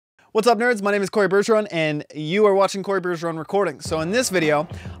What's up, nerds? My name is Cory Bergeron, and you are watching Cory Bergeron Recordings. So in this video,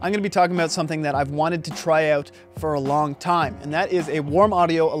 I'm going to be talking about something that I've wanted to try out for a long time, and that is a Warm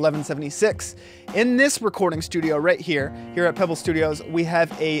Audio 1176. In this recording studio right here at Pebble Studios, we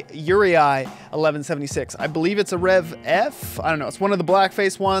have a UREI 1176. I believe it's a Rev F. I don't know. It's one of the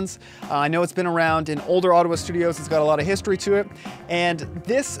blackface ones. I know it's been around in older Ottawa studios. It's got a lot of history to it, and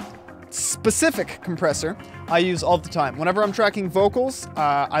this specific compressor I use all the time. Whenever I'm tracking vocals,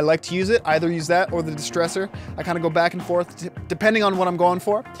 I like to use it, either use that or the distressor. I kind of go back and forth depending on what I'm going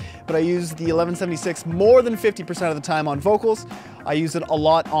for, but I use the 1176 more than 50% of the time on vocals. I use it a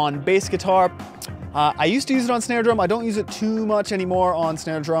lot on bass guitar. I used to use it on snare drum. I don't use it too much anymore on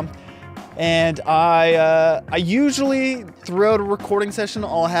snare drum. And I usually, throughout a recording session,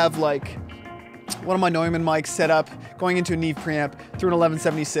 I'll have like one of my Neumann mics set up, going into a Neve preamp through an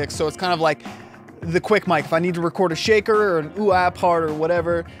 1176. So it's kind of like the quick mic. If I need to record a shaker or an ooh-ah part or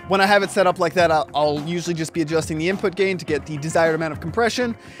whatever, when I have it set up like that, I'll usually just be adjusting the input gain to get the desired amount of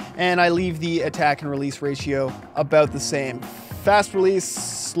compression, and I leave the attack and release ratio about the same. Fast release,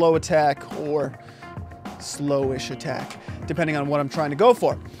 slow attack, or slowish attack, depending on what I'm trying to go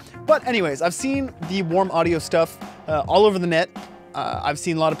for. But anyways, I've seen the Warm Audio stuff all over the net. I've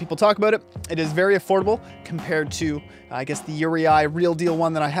seen a lot of people talk about it. It is very affordable compared to, I guess, the UREI real deal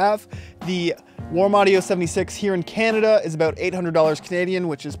one that I have. The Warm Audio 76 here in Canada is about $800 Canadian,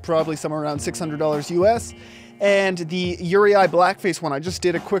 which is probably somewhere around $600 US. And the UREI blackface one, I just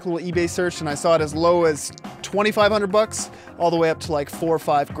did a quick little eBay search and I saw it as low as 2,500 bucks all the way up to like 4 or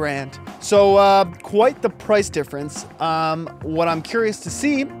 5 grand. So quite the price difference. What I'm curious to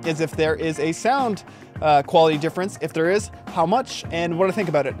see is if there is a sound quality difference. If there is, how much, and what I think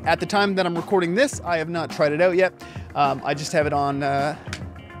about it. At the time that I'm recording this, I have not tried it out yet. I just have it on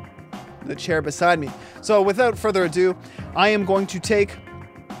the chair beside me. So without further ado, I am going to take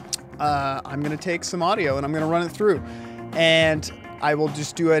some audio and I'm going to run it through, and I will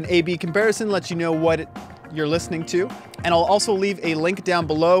just do an A/B comparison, let you know what you're listening to, and I'll also leave a link down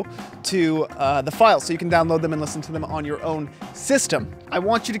below to the files so you can download them and listen to them on your own system. I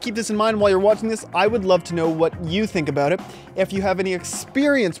want you to keep this in mind while you're watching this. I would love to know what you think about it. If you have any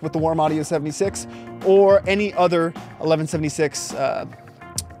experience with the Warm Audio 76 or any other 1176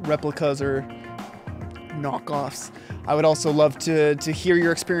 replicas or knockoffs, I would also love to hear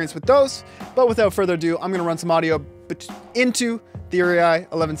your experience with those. But without further ado, I'm going to run some audio into the UREI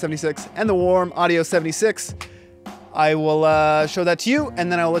 1176 and the Warm Audio 76. I will show that to you,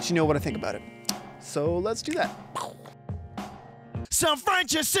 and then I'll let you know what I think about it. So let's do that.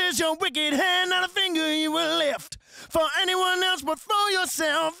 Self-righteous is your wicked hand, not a finger you will lift. For anyone else but for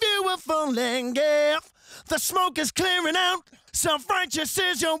yourself, you will fall and give. The smoke is clearing out. Self-righteous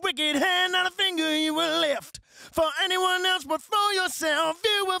is your wicked hand, not a finger you will lift. For anyone else but for yourself,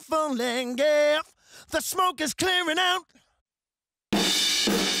 you will fall and give. The smoke is clearing out.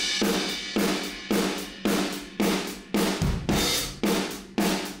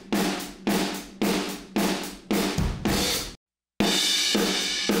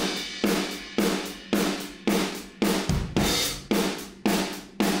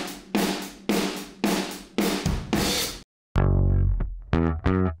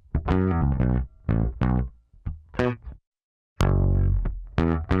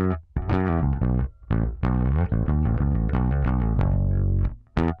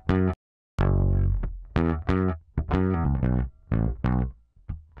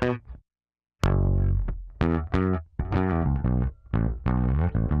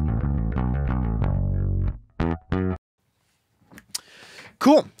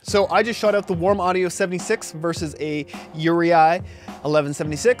 Cool. So I just shot out the Warm Audio 76 versus a UREI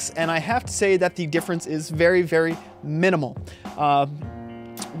 1176, and I have to say that the difference is very, very minimal.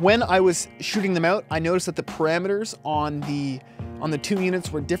 When I was shooting them out, I noticed that the parameters on the two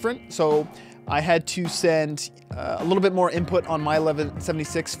units were different. So I had to send a little bit more input on my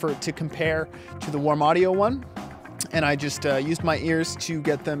 1176 to compare to the Warm Audio one. And I just used my ears to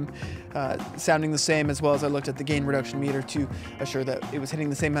get them sounding the same, as well as I looked at the gain reduction meter to assure that it was hitting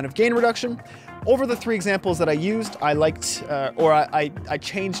the same amount of gain reduction. Over the 3 examples that I used, I liked, I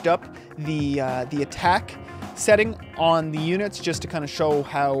changed up the attack setting on the units just to kind of show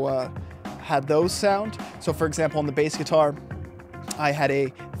how those sound. So for example, on the bass guitar, I had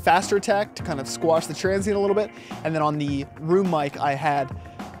a faster attack to kind of squash the transient a little bit, and then on the room mic, I had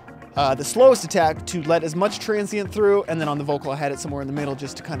the slowest attack to let as much transient through, and then on the vocal I had it somewhere in the middle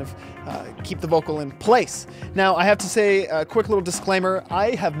just to kind of keep the vocal in place. Now I have to say a quick little disclaimer,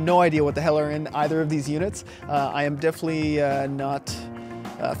 I have no idea what the hell are in either of these units. I am definitely not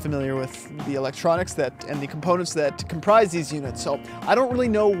familiar with the electronics and the components that comprise these units. So I don't really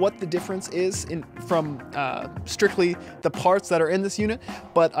know what the difference is from strictly the parts that are in this unit,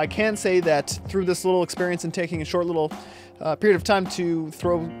 but I can say that through this little experience and taking a short little period of time to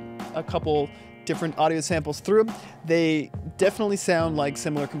throw a couple different audio samples through, they definitely sound like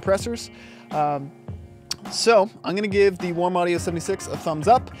similar compressors. So I'm going to give the Warm Audio 76 a thumbs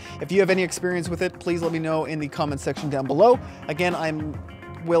up. If you have any experience with it, please let me know in the comment section down below. Again,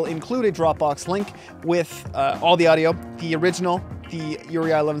 will include a Dropbox link with all the audio, the original, the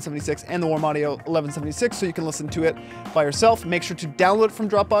UREI 1176, and the Warm Audio 1176, so you can listen to it by yourself. Make sure to download it from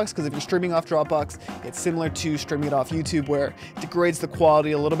Dropbox, because if you're streaming off Dropbox, it's similar to streaming it off YouTube, where it degrades the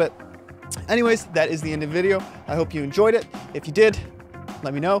quality a little bit. Anyways, that is the end of the video. I hope you enjoyed it. If you did,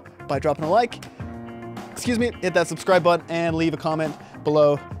 let me know by dropping a like. Excuse me, hit that subscribe button and leave a comment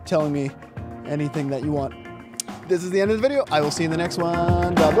below telling me anything that you want. This is the end of the video. I will see you in the next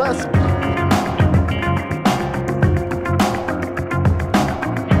one. God bless.